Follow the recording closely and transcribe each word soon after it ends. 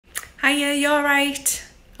Hiya, you alright?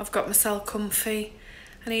 I've got myself comfy.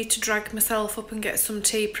 I need to drag myself up and get some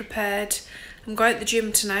tea prepared. I'm going to the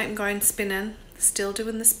gym tonight, I'm going spinning. Still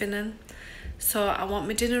doing the spinning. So I want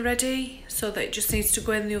my dinner ready so that it just needs to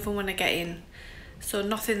go in the oven when I get in. So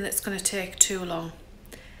nothing that's going to take too long.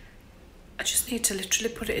 I just need to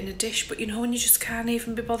literally put it in a dish, but you know when you just can't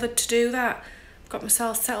even be bothered to do that? I've got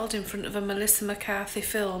myself settled in front of a Melissa McCarthy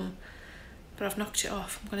film, but I've knocked it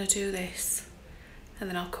off. I'm going to do this and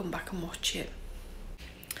then I'll come back and watch it.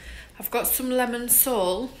 I've got some lemon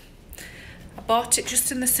sole. I bought it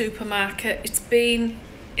just in the supermarket. It's been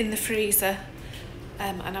in the freezer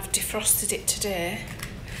and I've defrosted it today.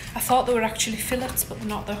 I thought they were actually fillets, but they're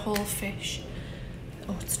not, they're whole fish.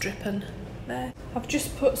 Oh, it's dripping there. I've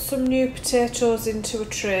just put some new potatoes into a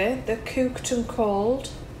tray. They're cooked and cold.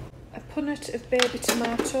 A punnet of baby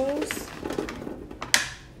tomatoes.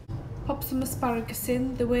 Pop some asparagus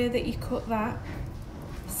in, the way that you cut that.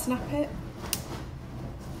 Snap it.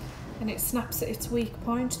 And it snaps at its weak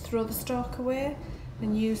point. Throw the stalk away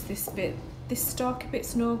and use this bit. This stalky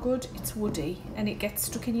bit's no good, it's woody and it gets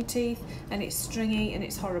stuck in your teeth and it's stringy and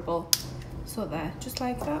it's horrible. So there, just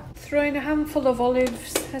like that. Throw in a handful of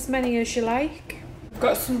olives, as many as you like. I've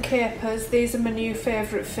got some capers, these are my new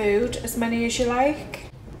favourite food, as many as you like.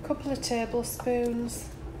 A couple of tablespoons.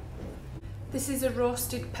 This is a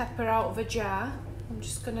roasted pepper out of a jar. I'm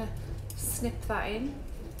just gonna snip that in.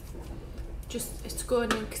 Just, it's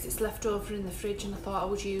going in because it's left over in the fridge and I thought I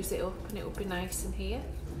would use it up and it would be nice in here.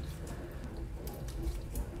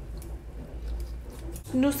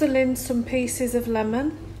 Nuzzle in some pieces of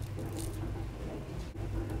lemon.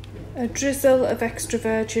 A drizzle of extra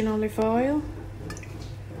virgin olive oil.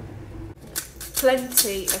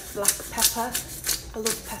 Plenty of black pepper. I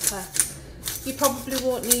love pepper. You probably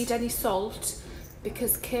won't need any salt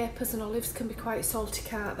because capers and olives can be quite salty,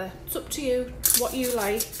 can't they? It's up to you, what you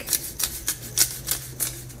like.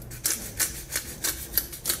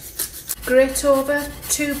 Grate over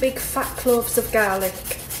 2 big fat cloves of garlic.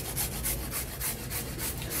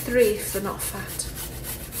 3 if they're not fat.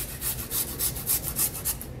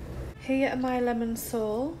 Here are my lemon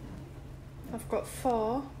sole. I've got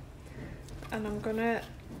 4 and I'm gonna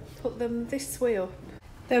put them this way up.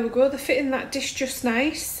 There we go, they fit in that dish just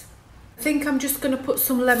nice. I think I'm just gonna put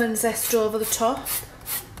some lemon zest over the top.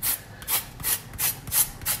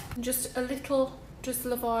 And just a little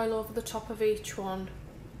drizzle of oil over the top of each one.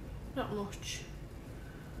 Not much.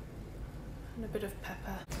 And a bit of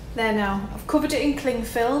pepper. There now, I've covered it in cling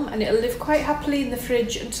film and it'll live quite happily in the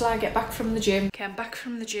fridge until I get back from the gym. Okay, I'm back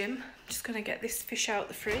from the gym. I'm just gonna get this fish out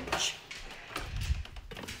the fridge.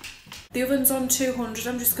 The oven's on 200,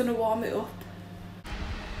 I'm just gonna warm it up.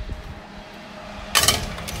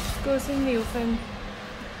 Goes in the oven.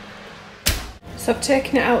 So I've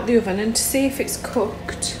taken it out the oven and to see if it's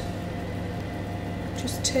cooked,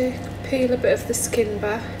 just peel a bit of the skin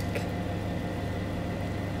back.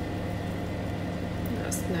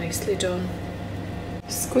 That's nicely done.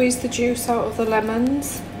 Squeeze the juice out of the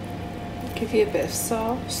lemons, give you a bit of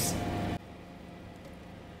sauce.